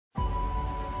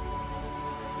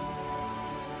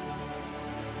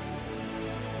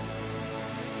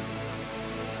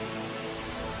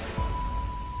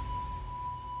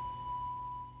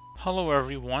Hello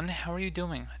everyone, how are you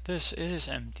doing? This is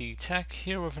MD Tech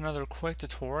here with another quick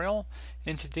tutorial.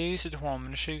 In today's tutorial, I'm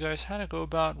going to show you guys how to go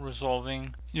about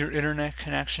resolving your internet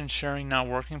connection sharing not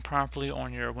working properly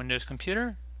on your Windows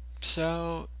computer.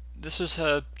 So this is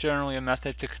generally a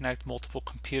method to connect multiple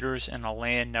computers in a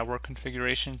LAN network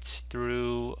configuration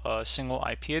through a single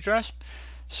IP address.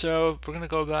 So we're going to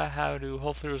go about how to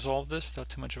hopefully resolve this without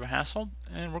too much of a hassle,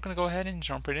 and we're going to go ahead and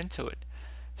jump right into it.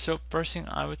 So first thing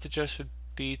I would suggest would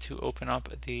be to open up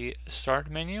the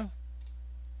Start menu.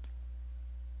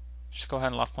 Just go ahead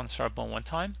and left click on the Start button one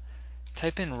time.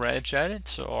 Type in regedit,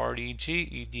 so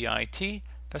REGEDIT.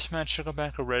 Best match to go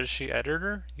back to Registry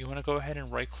Editor. You want to go ahead and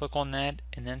right click on that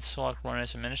and then select Run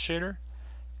as Administrator.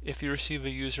 If you receive a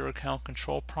user account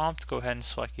control prompt, go ahead and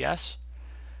select Yes.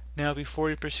 Now before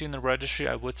you proceed in the registry,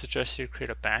 I would suggest you create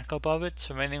a backup of it,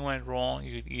 so if anything went wrong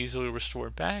you could easily restore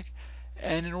it back.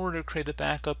 And in order to create the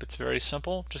backup, it's very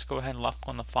simple. Just go ahead and left click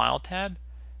on the File tab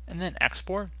and then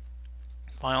Export.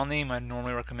 File name, I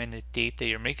normally recommend the date that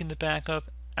you're making the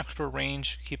backup. Export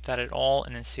range, keep that at all,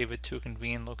 and then save it to a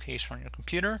convenient location on your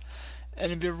computer.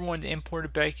 And if you ever wanted to import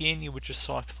it back in, you would just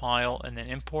select File and then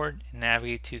Import and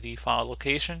navigate to the file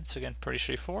location. So again, pretty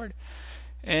straightforward.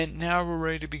 And now we're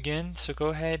ready to begin. So go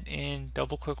ahead and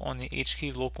double click on the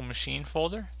HKey local machine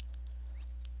folder.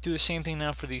 Do the same thing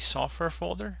now for the software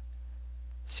folder.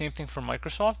 Same thing for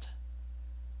Microsoft.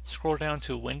 Scroll down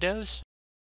to Windows.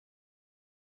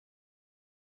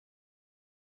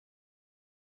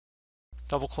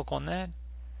 Double click on that.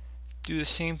 Do the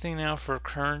same thing now for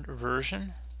current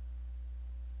version.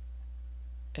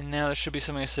 And now there should be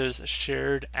something that says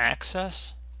shared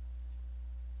access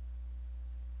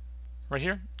right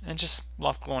here. And just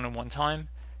left click on it one time.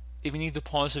 If you need to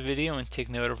pause the video and take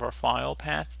note of our file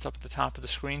path, it's up at the top of the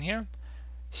screen here.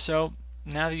 So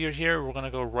now that you're here, we're going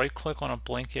to go right click on a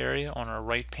blank area on our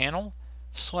right panel,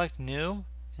 select New,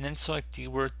 and then select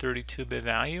DWORD 32-bit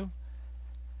value.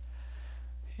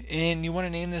 And you want to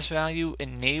name this value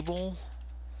Enable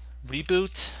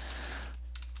Reboot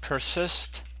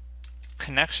Persist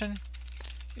Connection,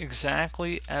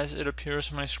 exactly as it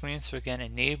appears on my screen. So again,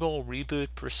 Enable Reboot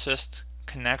Persist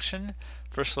Connection.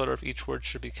 First letter of each word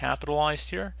should be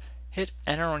capitalized here. Hit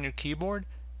Enter on your keyboard,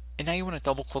 and now you want to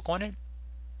double click on it.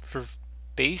 For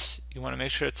base, you want to make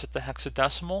sure it's at the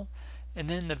hexadecimal, and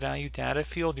then in the value data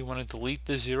field you want to delete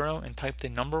the 0 and type the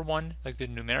number 1, like the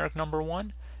numeric number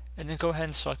 1, and then go ahead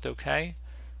and select OK.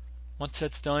 Once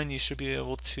that's done, you should be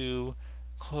able to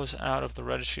close out of the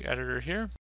registry editor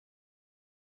here.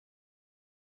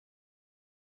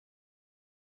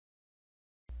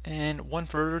 And one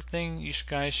further thing you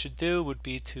guys should do would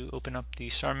be to open up the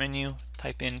Start menu,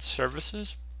 type in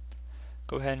Services.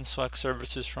 Go ahead and select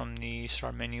Services from the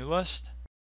Start menu list.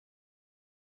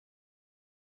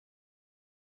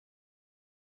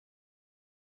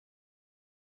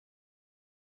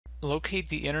 Locate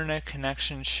the Internet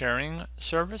Connection Sharing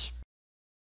service.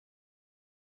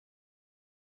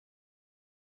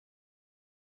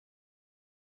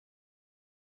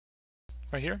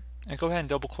 Right here. And go ahead and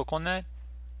double click on that.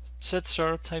 Set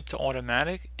startup type to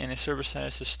automatic, and if service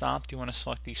status is stopped, you want to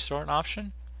select the Start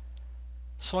option.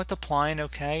 Select Apply and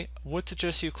OK. Would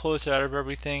suggest you close out of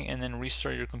everything and then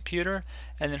restart your computer,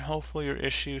 and then hopefully your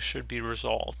issue should be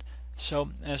resolved. So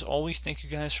as always, thank you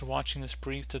guys for watching this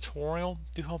brief tutorial.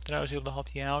 Do hope that I was able to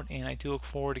help you out, and I do look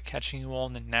forward to catching you all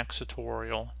in the next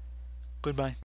tutorial. Goodbye.